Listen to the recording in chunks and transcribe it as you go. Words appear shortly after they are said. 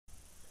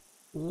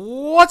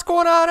What's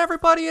going on,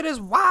 everybody? It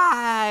is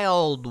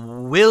Wild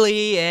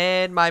Willy,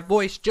 and my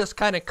voice just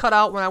kind of cut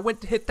out when I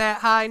went to hit that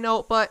high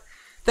note, but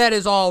that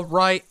is all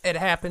right. It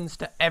happens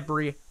to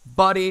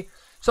everybody.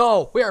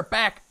 So we are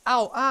back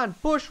out on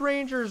Bush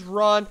Rangers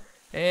Run,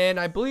 and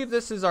I believe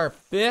this is our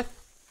 5th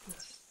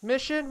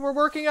mission we're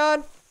working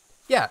on.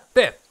 Yeah,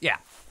 5th. Yeah.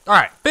 All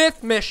right,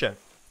 5th mission.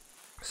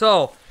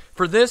 So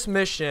for this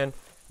mission,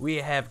 we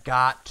have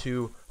got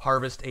to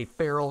harvest a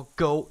feral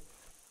goat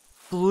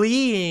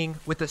fleeing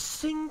with a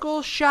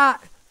single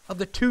shot of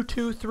the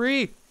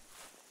 223.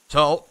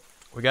 So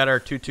we got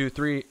our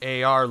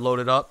 223 AR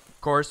loaded up,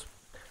 of course.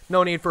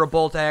 No need for a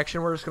bolt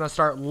action. We're just gonna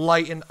start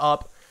lighting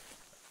up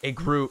a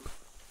group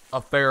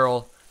of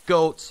feral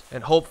goats,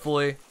 and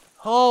hopefully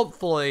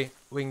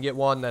we can get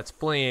one that's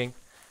fleeing.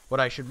 What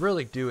I should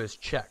really do is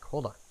check.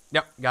 Hold on.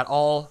 Yep, got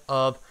all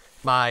of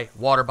my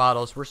water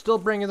bottles. We're still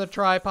bringing the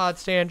tripod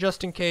stand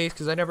just in case,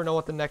 because I never know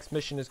what the next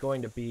mission is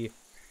going to be.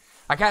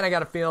 I kind of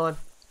got a feeling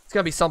it's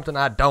going to be something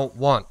I don't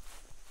want.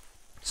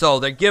 So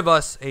they give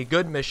us a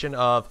good mission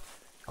of,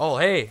 oh,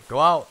 hey, go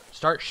out,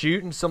 start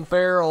shooting some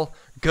feral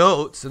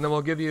goats, and then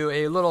we'll give you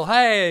a little,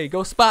 hey,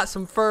 go spot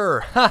some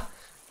fur. Ha!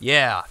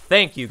 Yeah,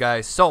 thank you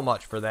guys so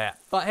much for that.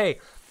 But hey,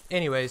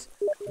 anyways,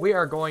 we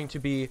are going to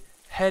be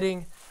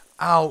heading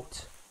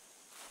out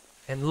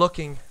and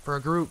looking for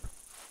a group.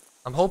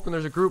 I'm hoping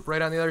there's a group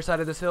right on the other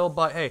side of this hill,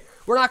 but hey,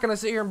 we're not going to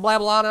sit here and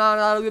blabble on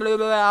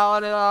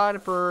and on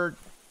for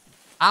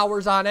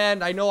hours on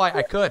end. I know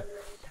I could.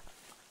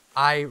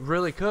 I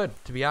really could,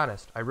 to be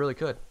honest. I really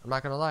could. I'm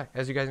not going to lie.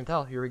 As you guys can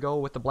tell, here we go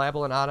with the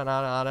blabbling on and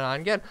on and on and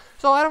on again.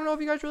 So I don't know if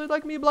you guys really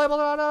like me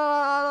blabbling on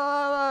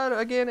and on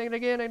again and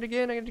again and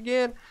again and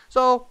again.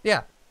 So,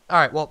 yeah. All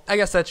right, well, I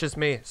guess that's just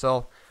me.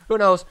 So, who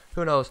knows?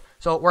 Who knows?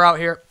 So, we're out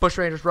here, Bush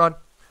Rangers Run,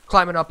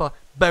 climbing up a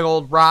big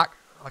old rock.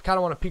 I kind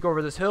of want to peek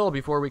over this hill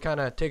before we kind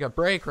of take a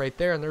break right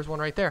there, and there's one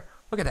right there.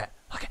 Look at that.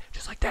 Look at it,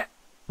 just like that.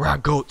 We're on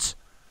goats.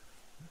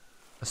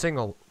 A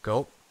single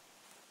goat.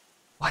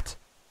 What?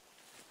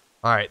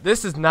 Alright,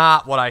 this is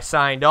not what I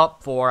signed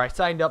up for. I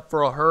signed up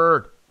for a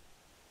herd.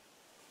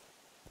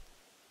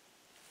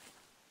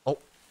 Oh,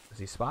 does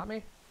he spot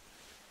me?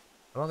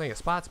 I don't think it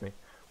spots me.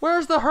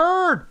 Where's the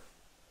herd?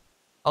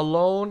 A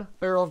lone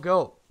feral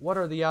goat. What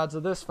are the odds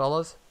of this,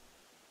 fellas?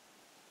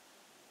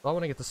 I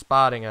want to get the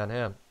spotting on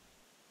him.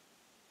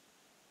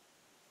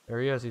 There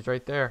he is. He's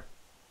right there.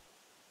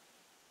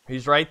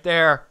 He's right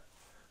there.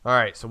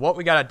 Alright, so what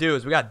we got to do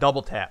is we got to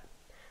double tap.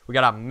 We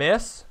got to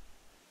miss.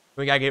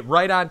 We got to get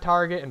right on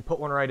target and put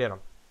one right in him.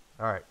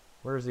 Alright,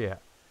 where is he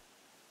at?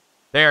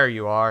 There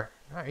you are.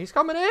 Alright, he's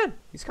coming in.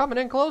 He's coming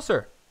in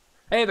closer.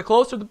 Hey, the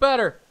closer the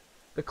better.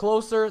 The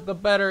closer the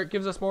better. It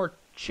gives us more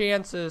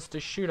chances to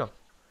shoot him.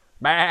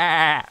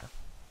 Bah!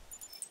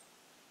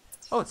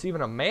 Oh, it's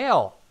even a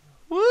male.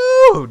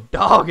 Woo!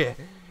 Dog it.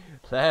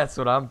 That's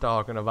what I'm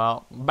talking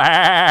about.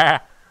 Bah!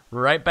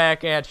 Right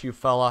back at you,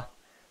 fella.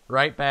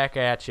 Right back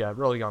at you.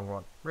 Real young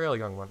one. Real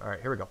young one.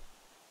 Alright, here we go.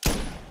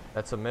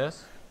 That's a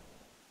miss.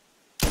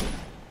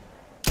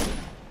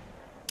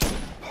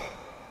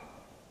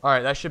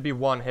 Alright, that should be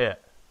one hit.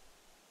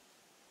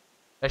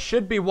 That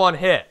should be one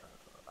hit.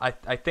 I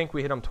think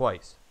we hit him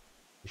twice.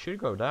 He should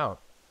go down.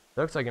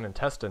 It looks like an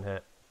intestine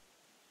hit.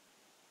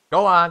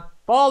 Go on.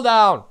 Fall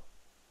down.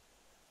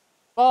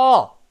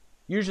 Fall.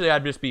 Usually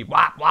I'd just be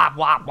whop, whop,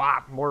 whop,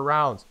 whop. More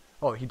rounds.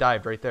 Oh, he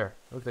dived right there.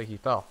 Looks like he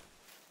fell.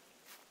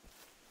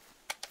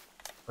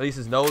 At least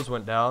his nose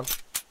went down.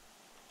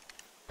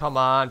 Come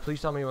on. Please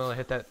tell me you only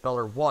hit that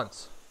feller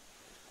once.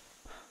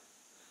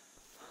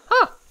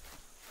 Huh.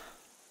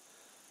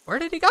 Where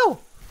did he go?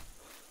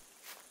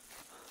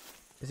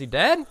 Is he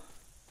dead?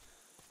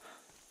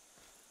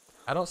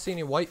 I don't see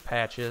any white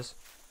patches.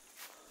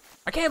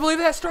 I can't believe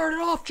that started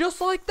off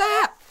just like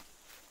that.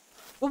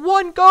 With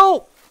one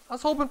goat. I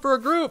was hoping for a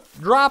group.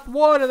 Drop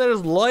one and then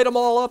just light them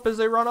all up as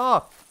they run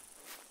off.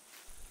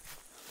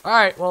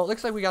 Alright, well, it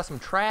looks like we got some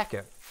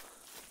tracking.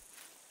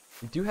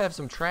 We do have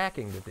some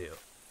tracking to do.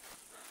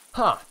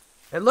 Huh.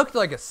 It looked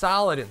like a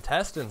solid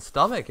intestine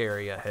stomach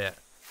area hit.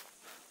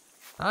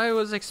 I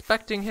was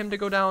expecting him to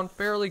go down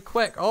fairly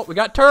quick. Oh, we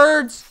got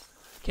turds.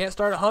 Can't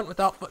start a hunt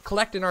without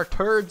collecting our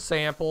turd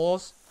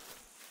samples.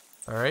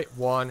 Alright,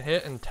 one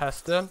hit,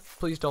 intestine.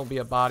 Please don't be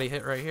a body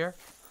hit right here.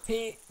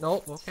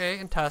 Nope, okay,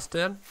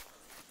 intestine.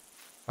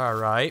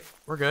 Alright,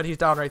 we're good. He's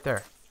down right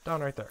there.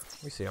 Down right there.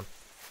 We see him.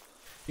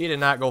 He did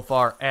not go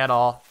far at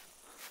all.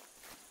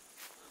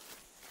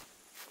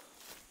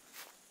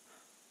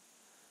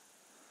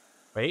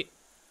 Wait.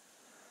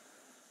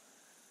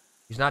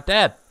 He's not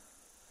dead.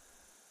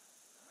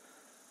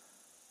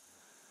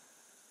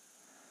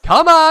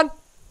 Come on!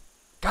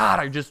 God,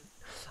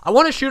 I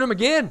want to shoot him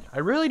again. I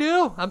really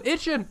do. I'm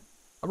itching.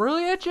 I'm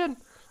really itching.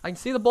 I can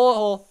see the bullet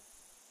hole.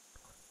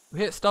 We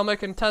hit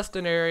stomach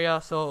intestine area,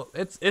 so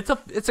it's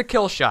a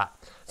kill shot.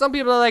 Some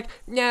people are like,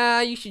 nah,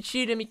 you should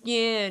shoot him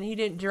again. He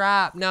didn't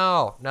drop.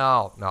 No.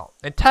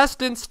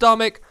 Intestine,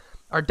 stomach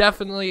are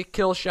definitely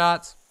kill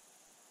shots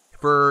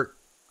for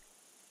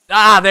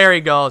there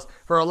he goes.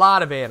 For a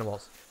lot of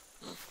animals.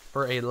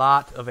 For a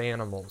lot of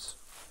animals.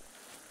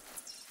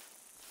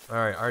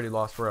 Alright, I already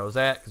lost where I was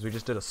at because we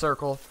just did a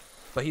circle.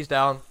 But he's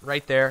down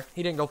right there.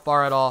 He didn't go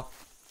far at all.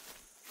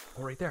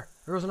 Oh, right there.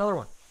 There was another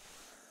one.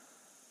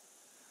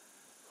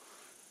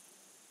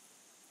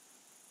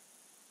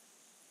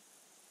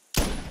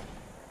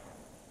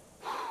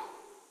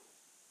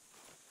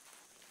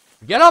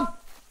 Get him!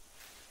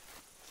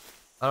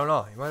 I don't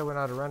know. He might have went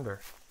out of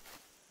render.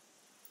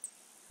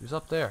 He was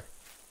up there.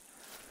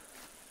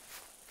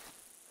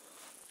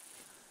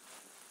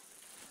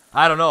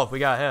 I don't know if we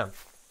got him.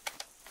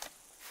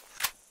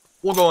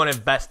 We'll go and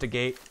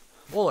investigate.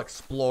 We'll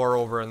explore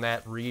over in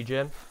that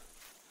region.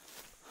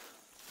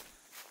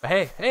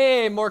 But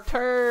hey, more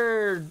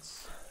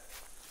turds.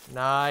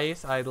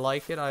 Nice. I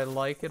like it. I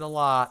like it a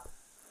lot.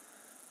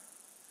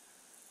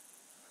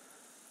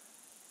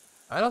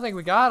 I don't think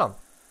we got him.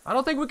 I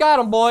don't think we got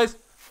him, boys.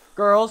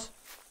 Girls.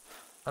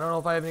 I don't know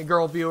if I have any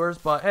girl viewers,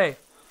 but hey,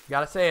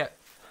 gotta say it.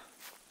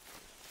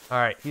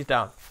 Alright, he's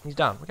down. He's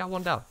down. We got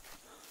one down.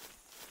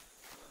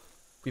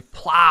 We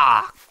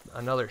plah!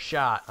 Another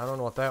shot. I don't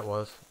know what that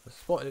was.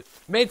 It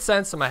made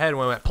sense in my head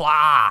when it went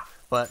plah!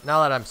 But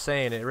now that I'm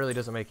saying it, it really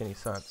doesn't make any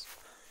sense.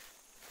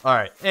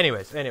 Alright,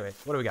 anyways.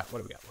 What do we got?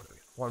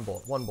 One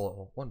bullet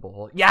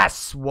hole.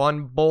 Yes!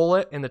 One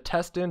bullet in the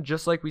test-in,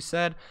 just like we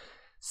said.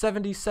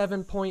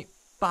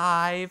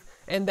 77.5.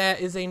 And that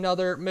is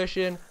another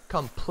mission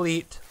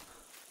complete.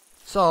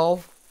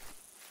 So,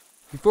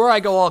 before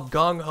I go all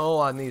gung-ho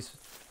on these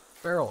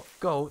feral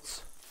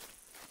goats,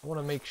 I want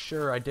to make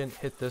sure I didn't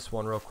hit this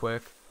one real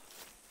quick.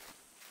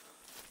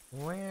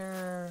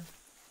 Where?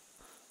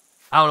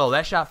 I don't know.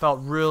 That shot felt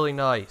really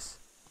nice.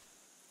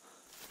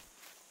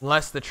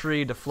 Unless the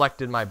tree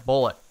deflected my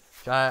bullet.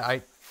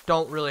 I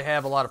don't really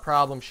have a lot of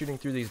problems shooting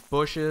through these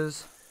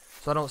bushes.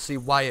 So I don't see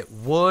why it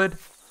would.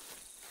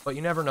 But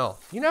you never know.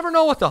 You never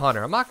know with the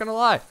hunter. I'm not going to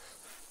lie.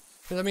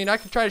 Because, I mean, I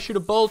could try to shoot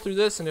a bullet through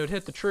this and it would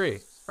hit the tree.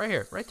 Right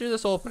here. Right through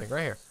this opening.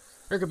 Right here.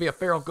 There could be a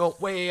feral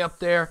goat way up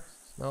there.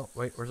 No,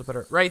 wait, where's a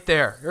better? Right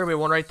there. There'll be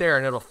one right there,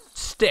 and it'll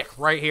stick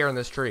right here in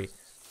this tree.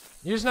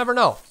 You just never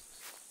know.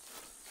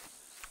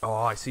 Oh,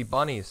 I see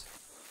bunnies.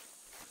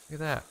 Look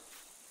at that.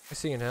 I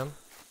seen him.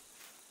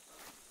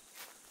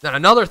 Then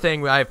another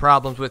thing I have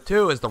problems with,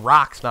 too, is the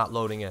rocks not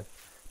loading in.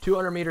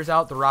 200 meters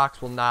out, the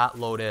rocks will not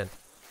load in.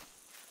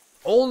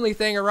 Only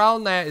thing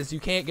around that is you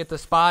can't get the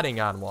spotting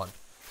on one.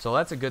 So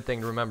that's a good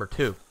thing to remember,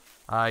 too.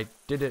 I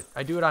do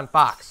it on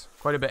Fox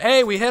quite a bit.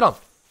 Hey, we hit him.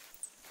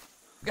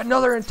 We got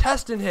another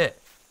intestine hit.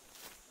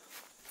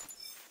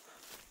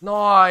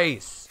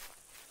 Nice.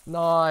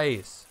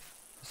 Nice.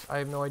 I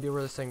have no idea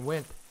where this thing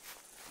went.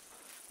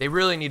 They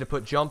really need to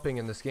put jumping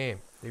in this game.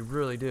 They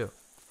really do.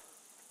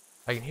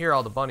 I can hear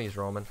all the bunnies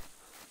roaming.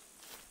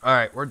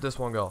 Alright, where'd this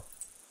one go?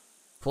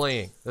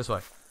 Fleeing. This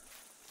way.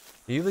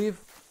 Did he leave?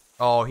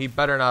 Oh, he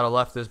better not have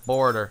left this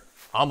border.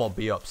 I'm gonna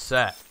be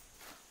upset.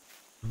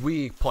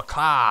 We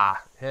placa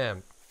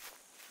him.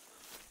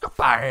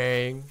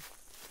 Bang.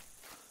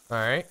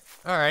 Alright.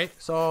 Alright,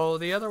 so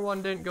the other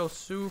one didn't go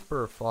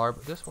super far,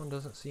 but this one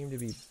doesn't seem to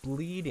be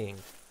bleeding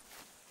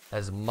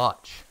as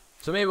much.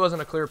 So maybe it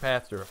wasn't a clear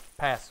pass through.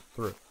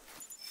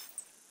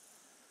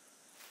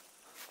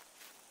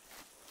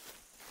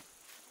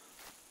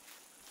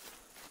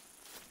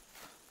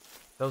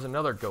 That was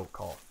another goat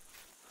call.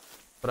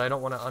 But I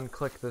don't want to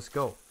unclick this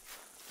goat.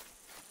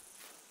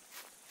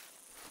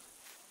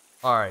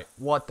 Alright,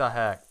 what the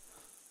heck?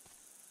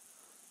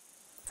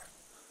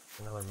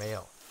 Another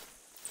male.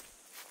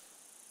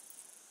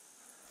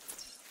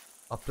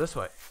 Up this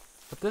way.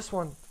 But this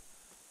one...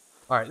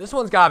 Alright, this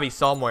one's gotta be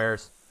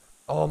somewheres.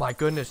 Oh my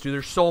goodness, dude,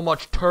 there's so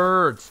much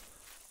turds.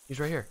 He's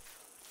right here.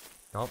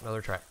 Nope,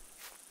 another track.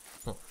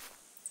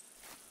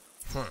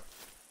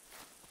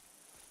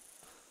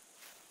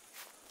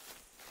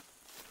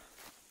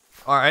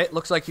 Alright,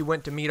 looks like he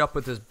went to meet up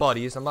with his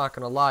buddies. I'm not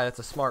gonna lie, that's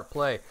a smart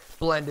play.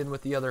 Blend in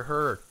with the other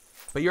herd.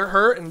 But you're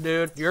hurting,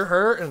 dude. You're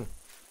hurting.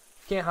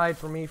 Can't hide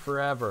from me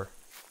forever.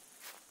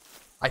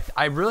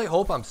 I really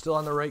hope I'm still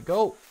on the right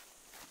goat.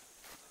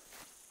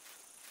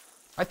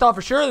 I thought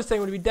for sure this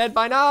thing would be dead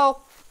by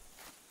now.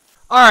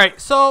 Alright,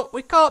 so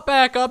we caught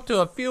back up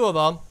to a few of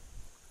them.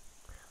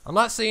 I'm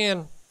not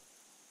seeing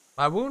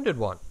my wounded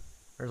one.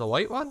 There's a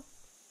white one.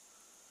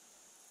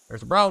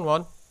 There's a brown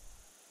one.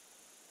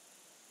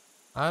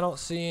 I don't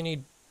see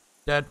any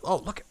dead. Oh,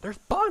 look, there's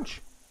a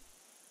bunch.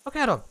 Look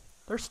at them.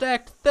 They're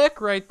stacked thick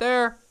right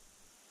there.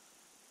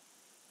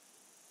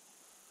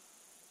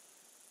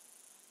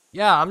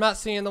 Yeah, I'm not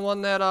seeing the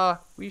one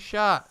that we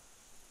shot.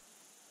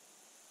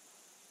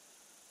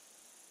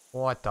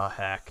 What the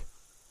heck?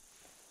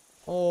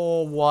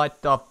 Oh,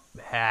 what the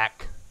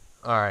heck?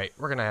 Alright,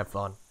 we're gonna have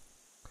fun.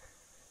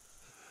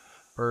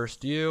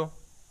 First you.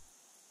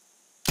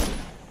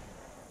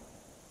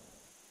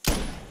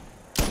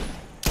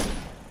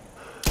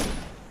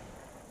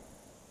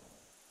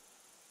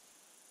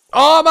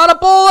 Oh, I'm out of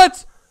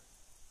bullets!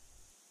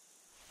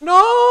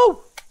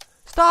 No!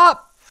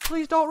 Stop!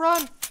 Please don't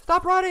run!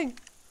 Stop running!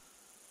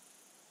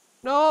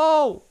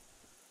 No!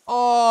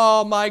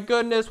 Oh my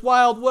goodness,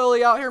 Wild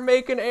Willy out here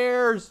making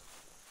airs!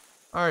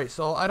 Alright,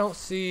 so I don't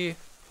see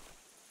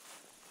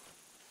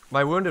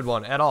my wounded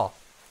one at all.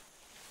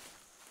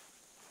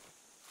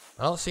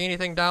 I don't see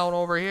anything down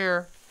over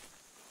here.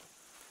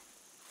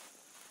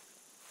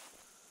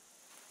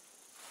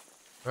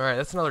 Alright,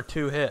 that's another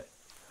 2 hit.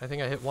 I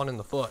think I hit one in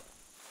the foot.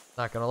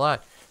 Not gonna lie.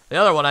 The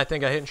other one I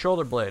think I hit in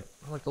shoulder blade.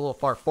 I looked a little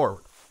far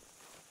forward.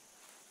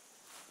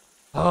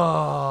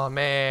 Oh,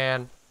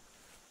 man.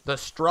 The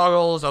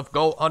struggles of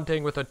goat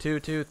hunting with a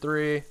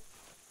 2-2-3.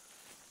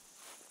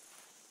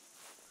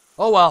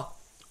 Oh, well.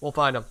 We'll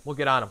find him. We'll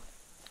get on him.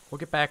 We'll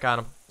get back on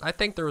him. I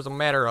think there was a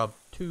matter of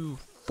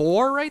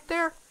 2-4 right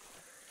there.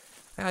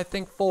 I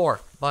think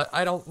 4. But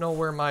I don't know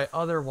where my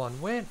other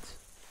one went.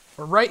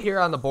 We're right here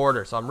on the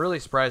border, so I'm really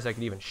surprised I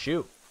could even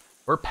shoot.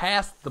 We're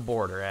past the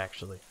border,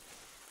 actually.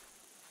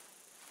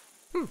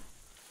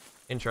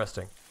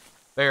 Interesting.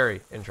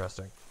 Very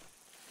interesting.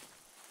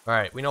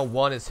 Alright, we know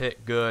one is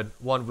hit good.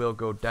 One will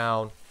go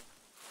down.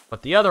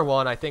 But the other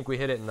one, I think we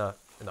hit it in the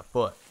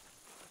foot.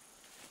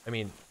 I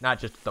mean, not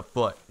just the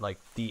foot, like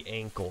the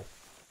ankle.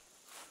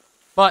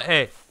 But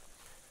hey,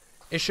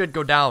 it should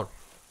go down.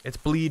 It's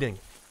bleeding.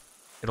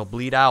 It'll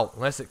bleed out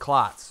unless it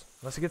clots.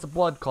 Unless it gets a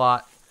blood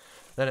clot,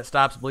 then it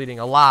stops bleeding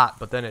a lot,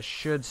 but then it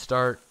should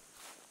start.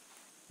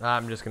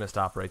 I'm just going to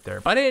stop right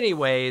there. But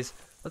anyways,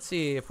 let's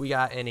see if we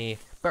got any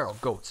feral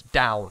goats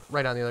down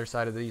right on the other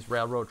side of these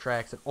railroad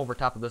tracks and over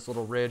top of this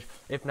little ridge.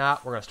 If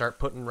not, we're going to start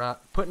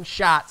putting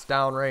shots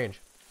down range.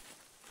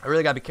 I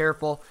really got to be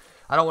careful.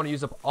 I don't want to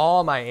use up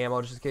all my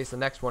ammo just in case the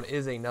next one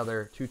is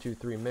another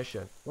 2-2-3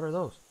 mission. What are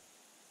those?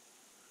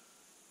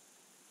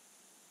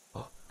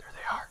 Oh, there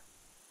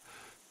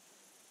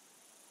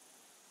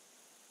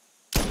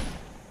they are.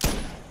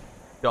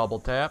 Double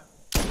tap.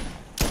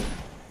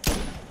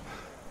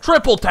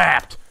 Triple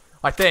tapped,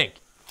 I think.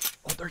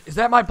 Oh, is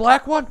that my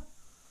black one?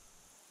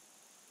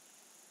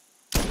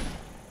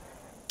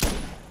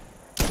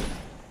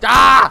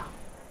 Ah!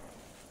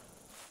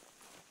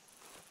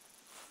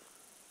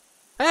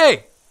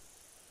 Hey!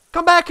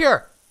 Come back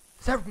here!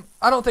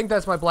 I don't think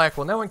that's my black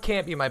one. That one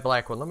can't be my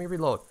black one. Let me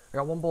reload. I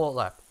got 1 bullet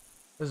left.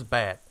 This is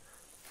bad.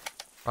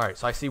 Alright,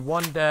 so I see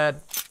 1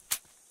 dead.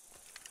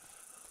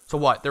 So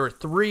what? There were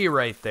 3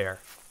 right there.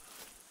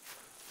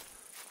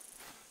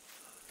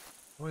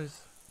 What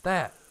is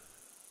that?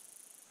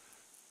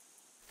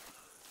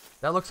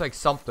 That looks like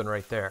something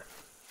right there.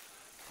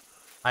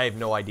 I have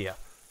no idea.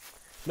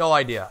 No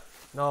idea.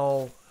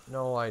 No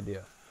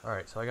idea.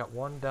 Alright, so I got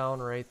 1 down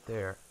right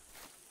there.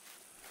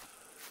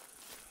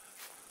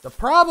 The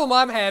problem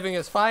I'm having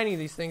is finding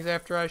these things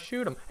after I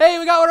shoot them. Hey,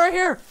 we got one right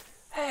here!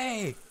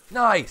 Hey,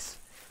 nice.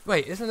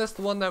 Wait, isn't this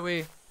the one that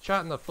we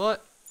shot in the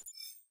foot?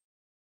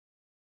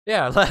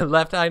 Yeah,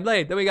 left hind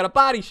leg. Then we got a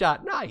body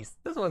shot. Nice.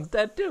 This one's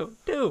dead too.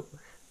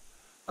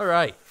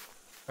 Alright.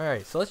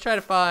 Alright, so let's try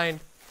to find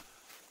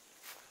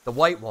the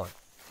white one.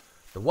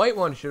 The white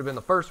one should have been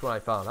the first one I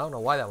found. I don't know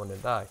why that one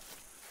didn't die.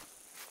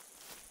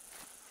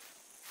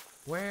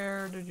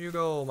 Where did you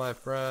go, my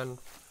friend?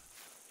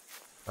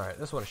 Alright,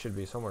 this one should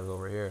be somewhere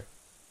over here.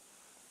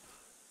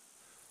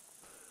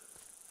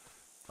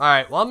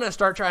 Alright, well, I'm going to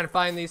start trying to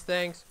find these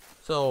things.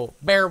 So,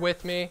 bear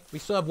with me. We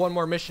still have 1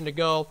 more mission to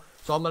go.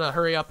 So, I'm going to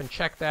hurry up and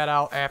check that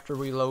out after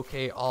we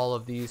locate all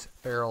of these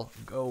feral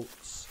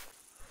goats.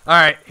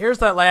 Alright, here's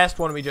that last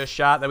one we just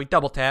shot that we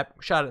double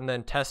tapped. Shot it in the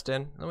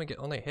intestine. Then we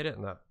only hit it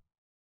in the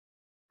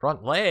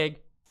front leg.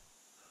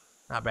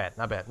 Not bad,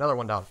 not bad. Another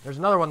one down. There's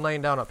another one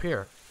laying down up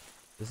here.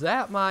 Is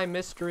that my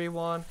mystery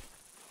one?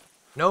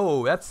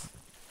 No,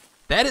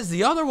 that is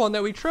the other one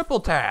that we triple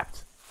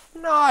tapped.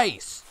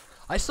 Nice.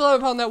 I still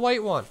haven't found that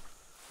white one.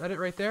 Is that it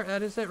right there?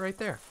 That is it right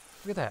there.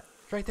 Look at that.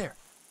 It's right there.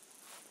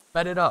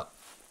 Bet it up.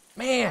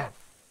 Man.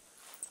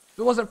 If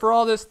it wasn't for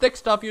all this thick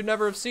stuff, you'd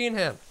never have seen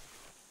him.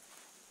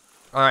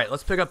 Alright,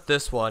 let's pick up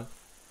this one.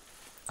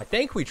 I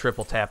think we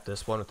triple tapped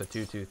this one with the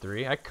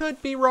 2-2-3. I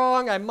could be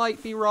wrong. I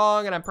might be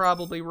wrong, and I'm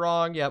probably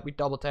wrong. Yeah, we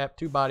double tapped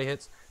 2 body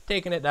hits.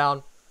 Taking it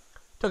down.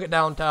 Took it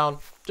downtown.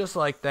 Just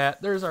like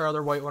that. There's our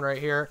other white one right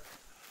here.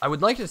 I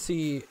would like to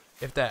see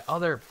if that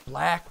other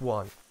black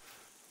one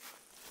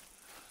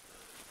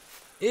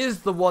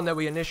is the one that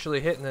we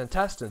initially hit in the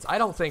intestines. I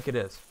don't think it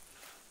is.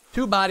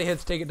 2 body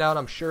hits take it down.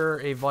 I'm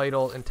sure a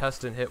vital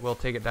intestine hit will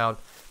take it down.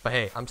 But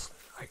hey,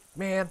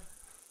 man,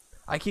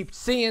 I keep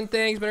seeing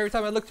things, but every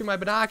time I look through my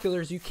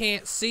binoculars, you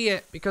can't see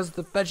it because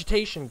the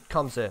vegetation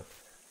comes in.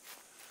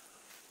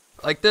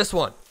 Like this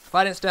one. If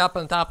I didn't stay up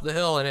on the top of the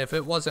hill, and if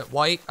it wasn't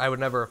white, I would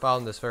never have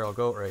found this feral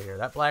goat right here.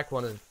 That black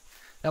one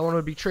that one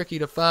would be tricky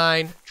to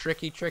find.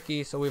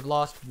 Tricky. So we've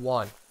lost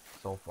 1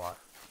 so far.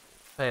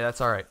 Hey, that's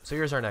alright. So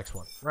here's our next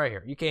one. Right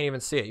here. You can't even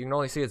see it. You can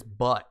only see its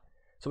butt.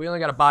 So we only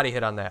got a body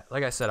hit on that.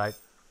 Like I said, I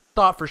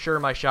thought for sure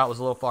my shot was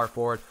a little far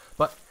forward.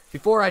 But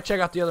before I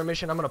check out the other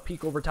mission, I'm going to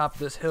peek over top of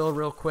this hill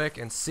real quick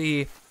and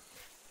see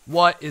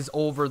what is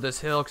over this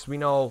hill. Because we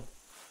know,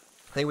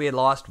 I think we had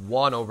lost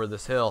 1 over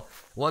this hill.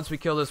 Once we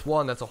kill this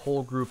one, that's a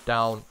whole group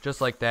down. Just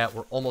like that.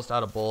 We're almost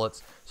out of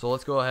bullets. So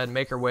let's go ahead and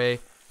make our way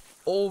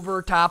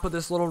over top of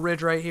this little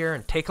ridge right here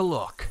and take a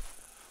look.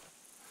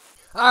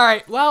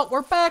 Alright, well,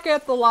 we're back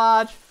at the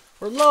lodge.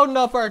 We're loading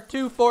up our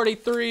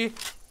 243.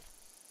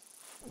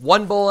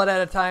 one bullet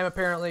at a time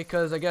apparently,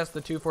 because I guess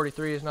the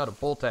 243 is not a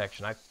bolt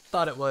action. I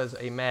thought it was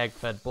a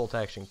mag-fed bolt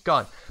action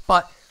gun,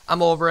 but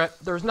I'm over it.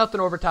 There's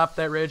nothing over top of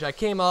that ridge. I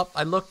came up,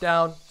 I looked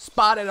down,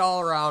 spotted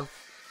all around.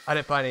 I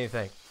didn't find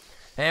anything.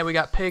 And we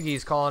got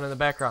piggies calling in the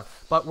background.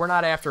 But we're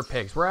not after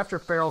pigs. We're after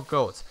feral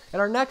goats.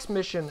 And our next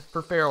mission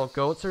for feral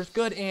goats, there's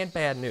good and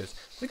bad news.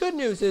 The good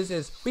news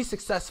is we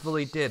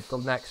successfully did the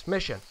next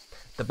mission.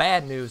 The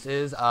bad news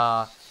is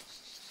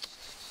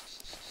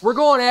we're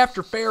going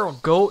after feral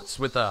goats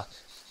with a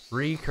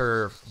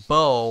recurve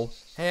bow.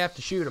 I have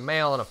to shoot a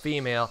male and a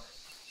female.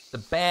 The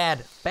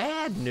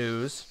bad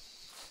news,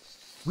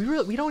 we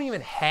don't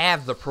even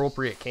have the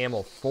appropriate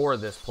camo for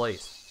this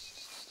place.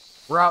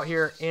 We're out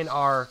here in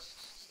our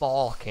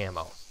fall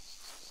camo.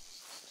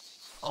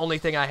 Only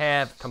thing I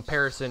have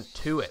comparison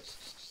to it.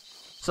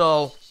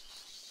 So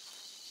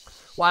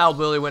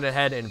WildWilly went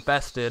ahead and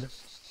invested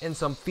in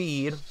some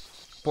feed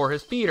for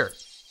his feeder.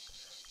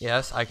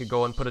 Yes, I could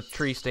go and put a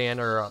tree stand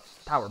or a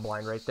tower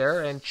blind right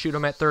there and shoot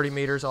them at 30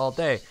 meters all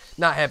day.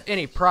 Not have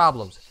any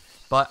problems.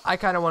 But I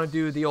kind of want to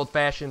do the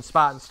old-fashioned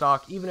spot and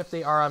stalk, even if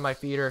they are on my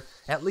feeder.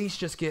 At least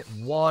just get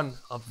one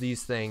of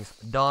these things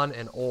done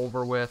and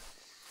over with.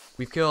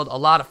 We've killed a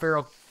lot of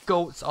feral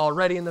goats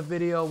already in the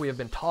video. We have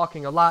been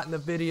talking a lot in the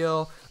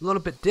video. A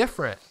little bit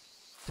different,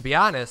 to be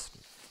honest.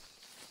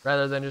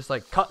 Rather than just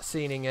like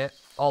cutscening it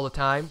all the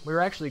time. We were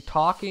actually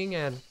talking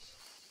and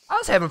I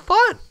was having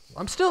fun.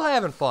 I'm still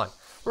having fun.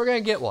 We're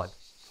going to get one.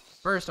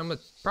 First, I'm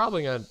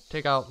probably going to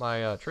take out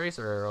my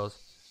tracer arrows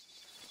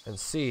and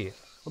see.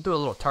 We'll do a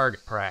little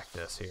target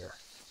practice here.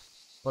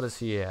 What is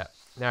he at?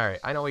 Alright,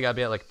 I know we got to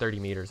be at like 30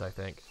 meters, I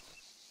think.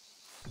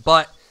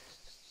 But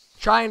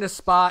trying to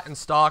spot and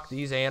stalk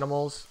these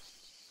animals,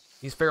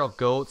 these feral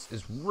goats,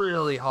 is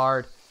really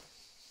hard.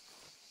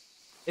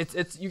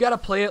 You got to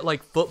play it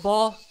like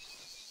football,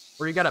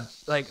 where you got to,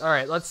 like,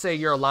 alright, let's say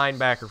you're a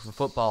linebacker for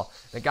football.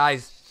 The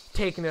guy's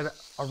taking it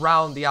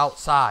around the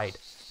outside.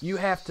 You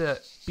have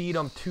to beat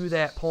them to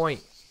that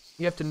point.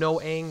 You have to know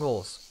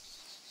angles.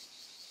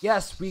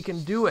 Yes, we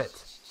can do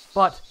it.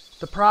 But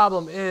the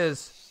problem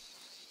is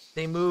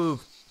they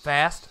move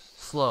fast,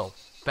 slow,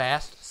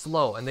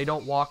 and they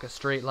don't walk a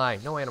straight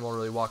line. No animal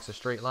really walks a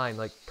straight line.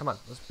 Like, come on,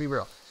 let's be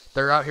real.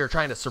 They're out here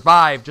trying to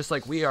survive just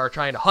like we are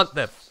trying to hunt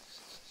them.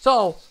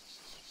 So,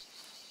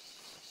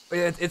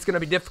 it's going to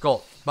be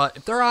difficult. But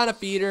if they're on a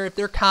feeder, if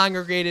they're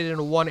congregated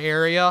in one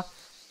area,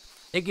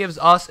 it gives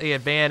us an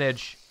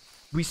advantage.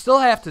 We still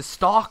have to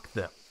stalk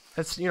them.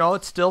 It's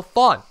still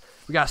fun.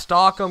 We got to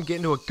stalk them, get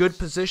into a good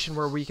position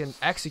where we can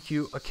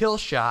execute a kill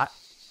shot.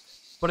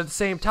 But at the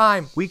same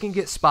time, we can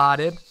get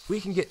spotted. We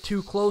can get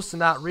too close and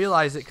not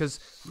realize it because,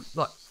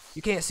 look,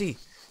 you can't see.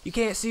 You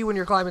can't see when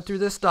you're climbing through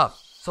this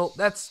stuff. So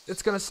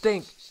it's going to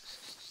stink.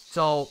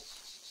 So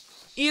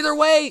either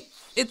way,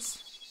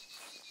 it's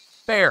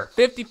fair.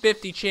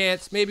 50-50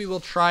 chance. Maybe we'll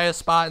try a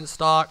spot and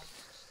stalk.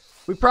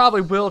 We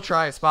probably will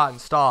try a spot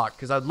and stalk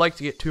because I'd like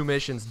to get 2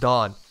 missions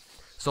done.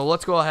 So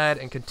let's go ahead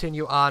and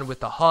continue on with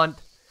the hunt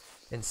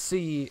and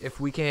see if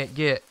we can't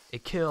get a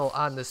kill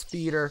on this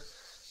feeder.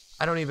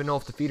 I don't even know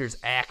if the feeder's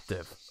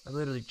active. I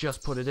literally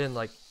just put it in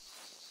like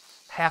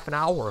half an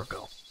hour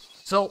ago.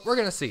 So we're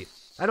going to see.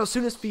 I know as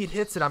soon as feed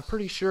hits it, I'm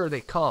pretty sure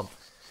they come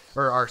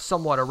or are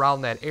somewhat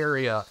around that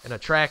area and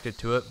attracted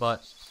to it.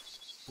 But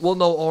we'll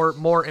know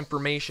more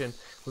information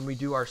when we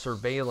do our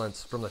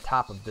surveillance from the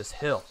top of this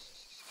hill.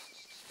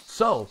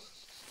 So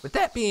with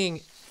that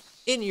being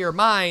in your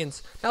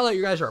minds, now that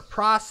you guys are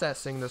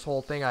processing this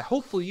whole thing,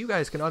 hopefully you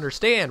guys can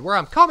understand where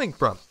I'm coming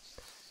from.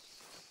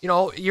 You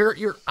know,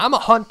 I'm a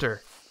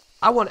hunter.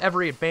 I want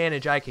every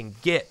advantage I can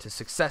get to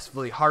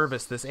successfully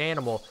harvest this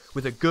animal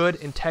with a good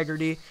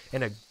integrity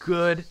and a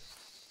good,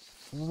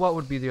 what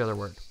would be the other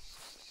word?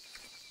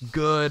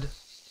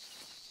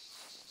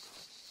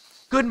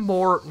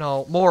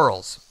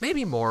 Morals.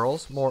 Maybe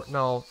morals.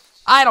 No,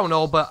 I don't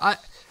know, but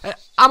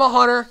I'm a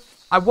hunter.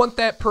 I want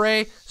that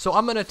prey, so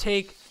I'm going to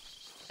take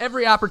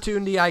every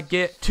opportunity I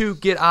get to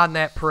get on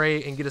that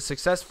prey and get a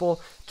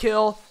successful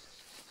kill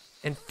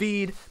and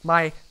feed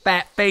my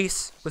fat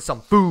face with some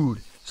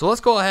food. So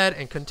let's go ahead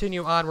and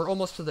continue on. We're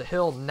almost to the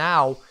hill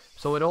now,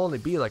 so it'll only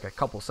be like a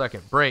couple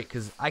second break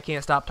because I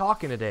can't stop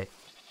talking today.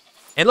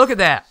 And look at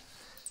that.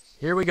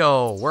 Here we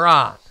go. We're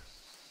on.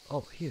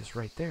 Oh, he is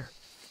right there.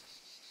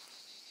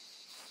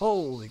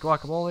 Holy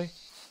guacamole.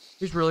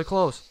 He's really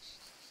close.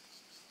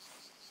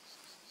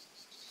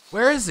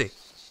 Where is he?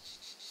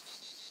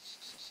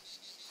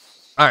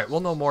 Alright, we'll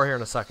know more here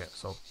in a second.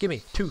 So give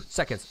me 2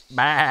 seconds.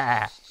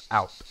 Bah,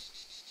 out.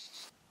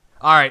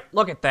 Alright,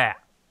 look at that.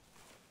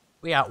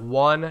 We got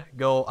 1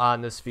 go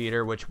on this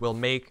feeder, which will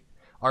make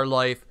our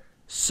life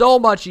so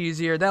much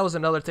easier. That was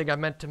another thing I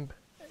meant to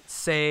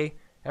say.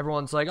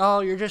 Everyone's like,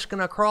 oh, you're just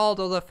going to crawl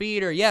to the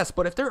feeder. Yes,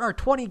 but if there are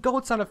 20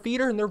 goats on a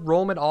feeder and they're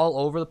roaming all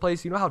over the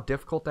place, you know how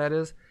difficult that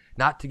is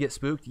not to get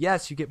spooked?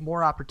 Yes, you get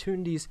more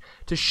opportunities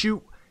to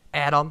shoot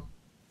at them.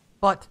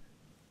 But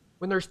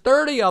when there's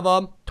 30 of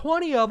them,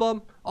 20 of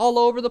them all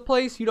over the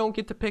place, you don't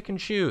get to pick and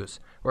choose.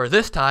 Where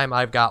this time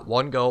I've got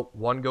one goat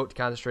to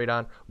concentrate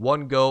on,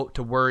 one goat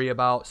to worry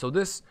about. So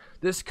this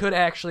could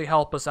actually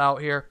help us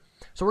out here.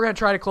 So we're going to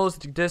try to close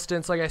the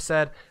distance. Like I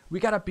said, we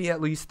got to be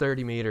at least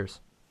 30 meters.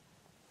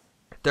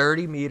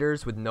 30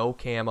 meters with no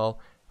camo.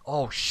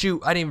 Oh,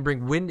 shoot. I didn't even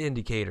bring wind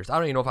indicators. I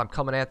don't even know if I'm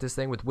coming at this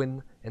thing with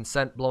wind and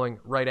scent blowing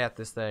right at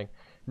this thing.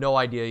 No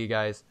idea, you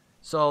guys.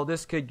 So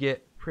this could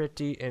get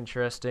pretty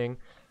interesting.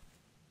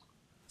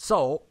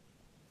 So,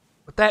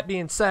 with that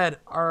being said,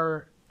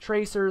 our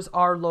tracers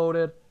are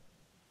loaded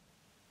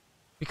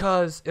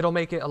because it'll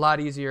make it a lot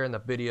easier in the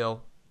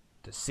video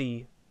to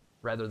see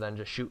rather than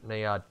just shooting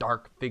a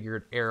dark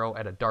figured arrow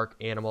at a dark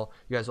animal.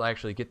 You guys will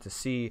actually get to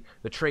see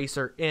the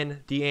tracer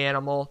in the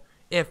animal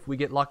if we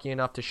get lucky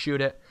enough to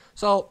shoot it.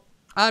 So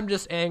I'm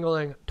just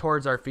angling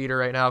towards our feeder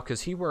right now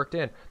because he worked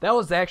in. That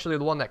was actually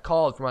the one that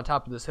called from on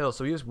top of this hill.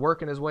 So he was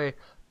working his way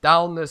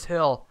down this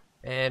hill.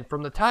 And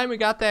from the time we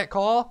got that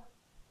call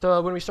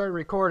to when we started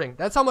recording,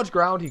 that's how much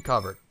ground he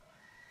covered.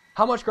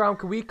 How much ground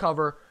can we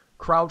cover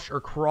crouch or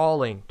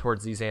crawling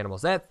towards these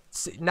animals?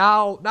 That's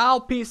now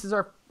pieces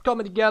are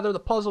coming together. The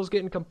puzzle's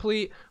getting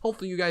complete.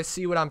 Hopefully you guys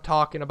see what I'm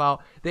talking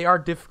about. They are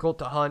difficult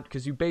to hunt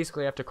because you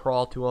basically have to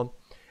crawl to them.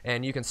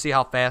 And you can see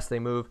how fast they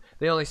move.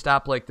 They only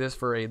stop like this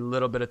for a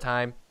little bit of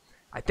time.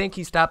 I think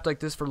he stopped like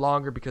this for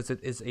longer because it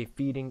is a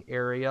feeding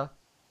area.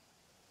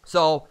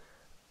 So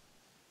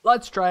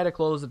let's try to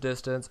close the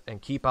distance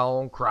and keep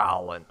on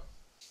crawling.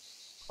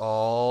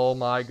 Oh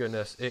my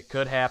goodness. It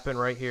could happen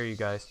right here, you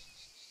guys.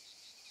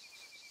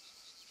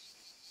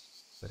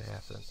 Could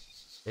happen.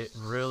 It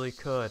really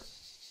could.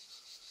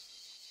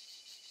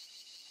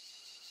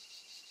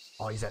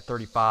 Oh, he's at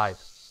 35.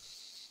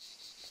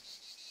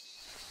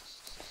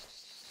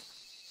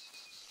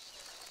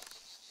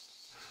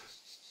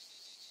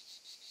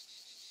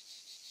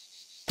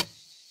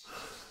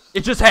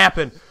 It just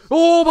happened.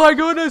 Oh my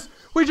goodness.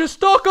 We just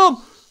stuck him.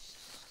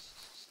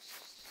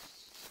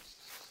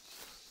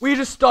 We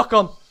just stuck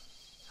him.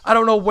 I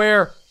don't know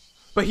where,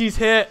 but he's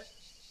hit.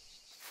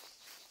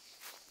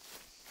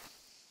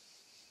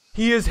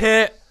 He is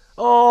hit.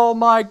 Oh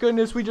my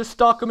goodness. We just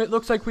stuck him. It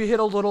looks like we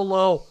hit a little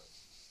low.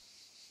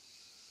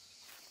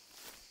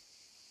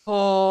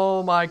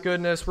 Oh my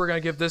goodness. We're going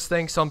to give this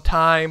thing some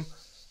time.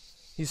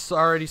 He's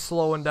already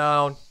slowing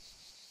down.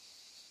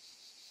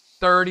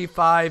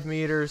 35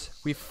 meters.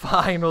 We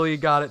finally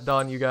got it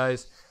done, you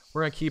guys.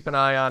 We're going to keep an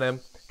eye on him.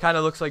 Kind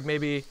of looks like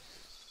maybe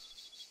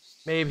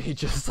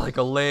just like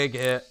a leg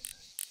hit.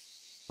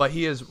 But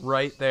he is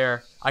right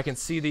there. I can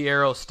see the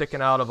arrow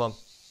sticking out of him.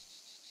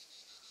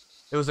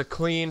 It was a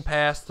clean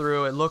pass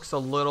through. It looks a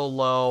little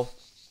low.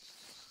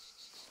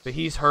 But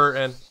he's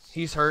hurting.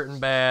 He's hurting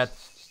bad.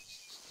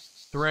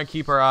 So we're going to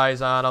keep our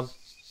eyes on him.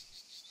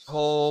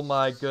 Oh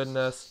my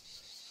goodness.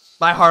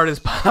 My heart is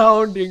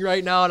pounding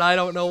right now, and I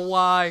don't know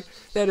why.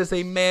 That is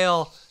a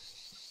male.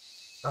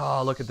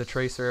 Oh, look at the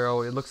tracer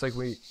arrow. It looks like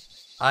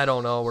I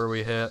don't know where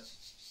we hit.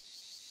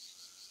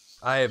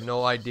 I have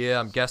no idea.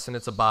 I'm guessing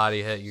it's a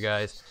body hit, you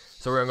guys.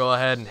 So we're going to go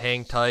ahead and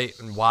hang tight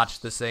and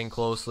watch this thing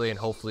closely, and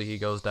hopefully he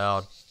goes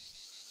down.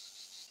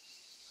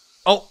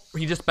 Oh,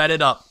 he just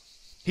bedded up.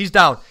 He's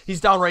down.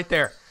 He's down right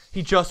there.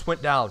 He just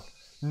went down.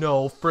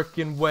 No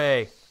freaking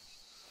way.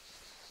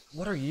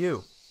 What are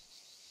you?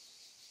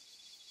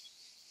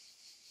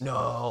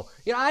 No.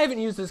 You know, I haven't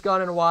used this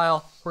gun in a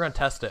while. We're going to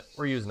test it.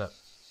 We're using it.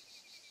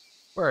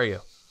 Where are you?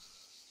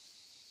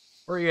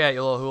 Where are you at,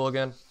 you little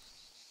hooligan?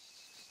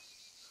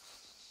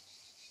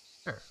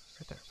 There.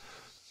 Right there.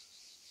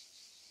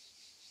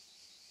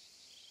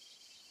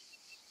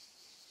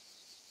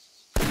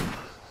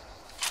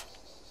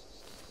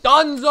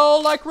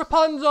 Dunzo like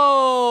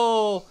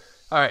Rapunzel!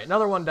 Alright,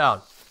 another one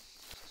down.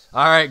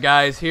 Alright,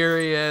 guys. Here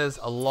he is.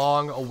 A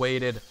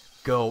long-awaited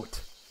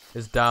goat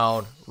is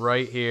down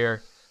right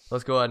here.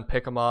 Let's go ahead and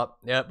pick him up.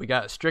 Yep, we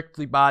got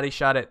strictly body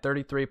shot at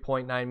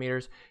 33.9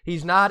 meters.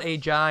 He's not a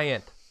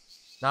giant.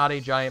 Not a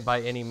giant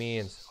by any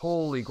means.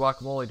 Holy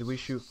guacamole, did we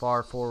shoot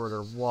far forward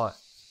or what?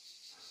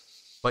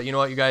 But you know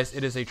what, you guys?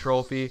 It is a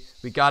trophy.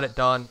 We got it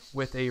done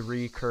with a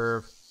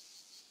recurve.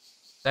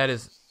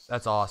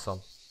 That's awesome.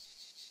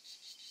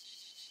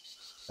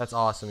 That's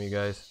awesome, you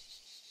guys.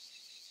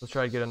 Let's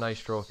try to get a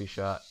nice trophy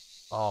shot.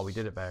 Oh, we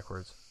did it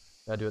backwards.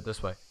 Gotta do it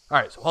this way.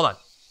 Alright, so hold on.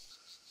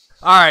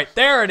 Alright,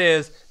 there it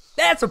is.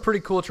 That's a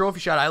pretty cool trophy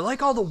shot. I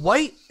like all the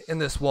white in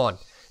this one.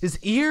 His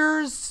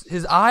ears,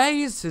 his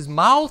eyes, his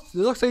mouth. It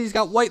looks like he's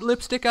got white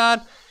lipstick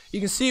on. You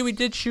can see we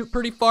did shoot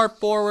pretty far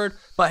forward.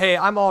 But hey,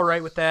 I'm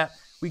alright with that.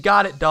 We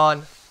got it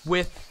done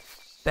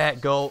with that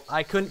goat.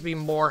 I couldn't be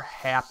more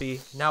happy.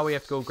 Now we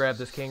have to go grab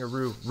this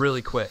kangaroo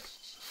really quick.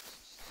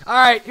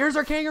 Alright, here's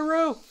our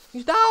kangaroo.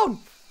 He's down.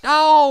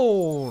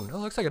 Down. It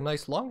looks like a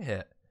nice lung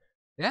hit.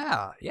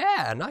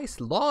 Yeah, nice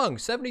long,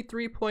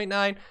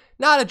 73.9.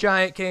 Not a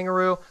giant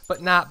kangaroo,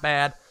 but not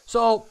bad.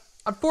 So,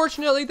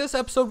 unfortunately, this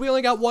episode, we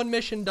only got one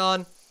mission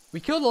done. We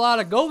killed a lot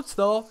of goats,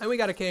 though, and we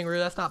got a kangaroo.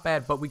 That's not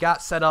bad, but we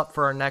got set up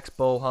for our next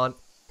bow hunt.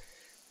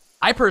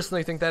 I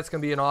personally think that's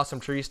going to be an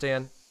awesome tree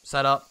stand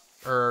setup,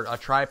 or a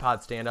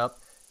tripod stand up.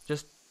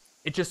 Just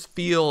it just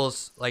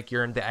feels like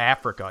you're in the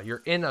Africa.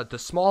 You're in the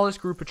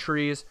smallest group of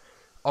trees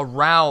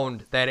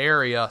around that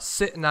area,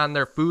 sitting on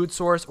their food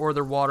source or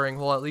their watering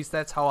hole. At least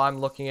that's how I'm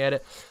looking at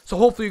it. So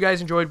hopefully you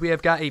guys enjoyed. We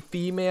have got a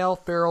female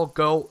feral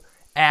goat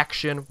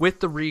action with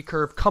the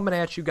recurve coming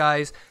at you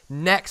guys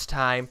next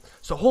time.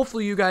 So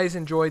hopefully you guys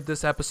enjoyed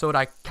this episode.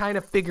 I kind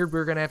of figured we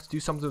were going to have to do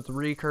something with the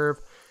recurve.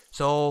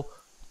 So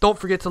don't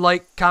forget to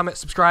like, comment,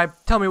 subscribe.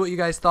 Tell me what you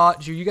guys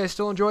thought. Are you guys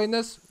still enjoying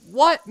this?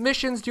 What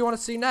missions do you want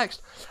to see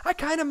next? I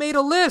kind of made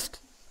a list.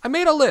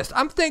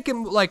 I'm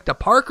thinking like the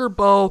Parker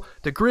bow,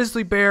 the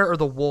grizzly bear, or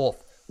the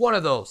wolf. One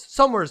of those.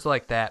 Somewhere's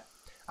like that.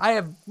 I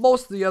have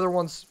most of the other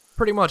ones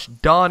pretty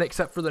much done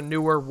except for the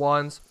newer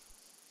ones.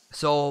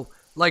 So,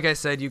 like I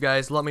said, you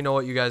guys, let me know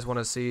what you guys want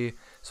to see.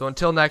 So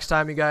until next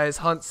time, you guys,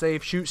 hunt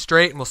safe, shoot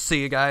straight, and we'll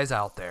see you guys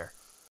out there.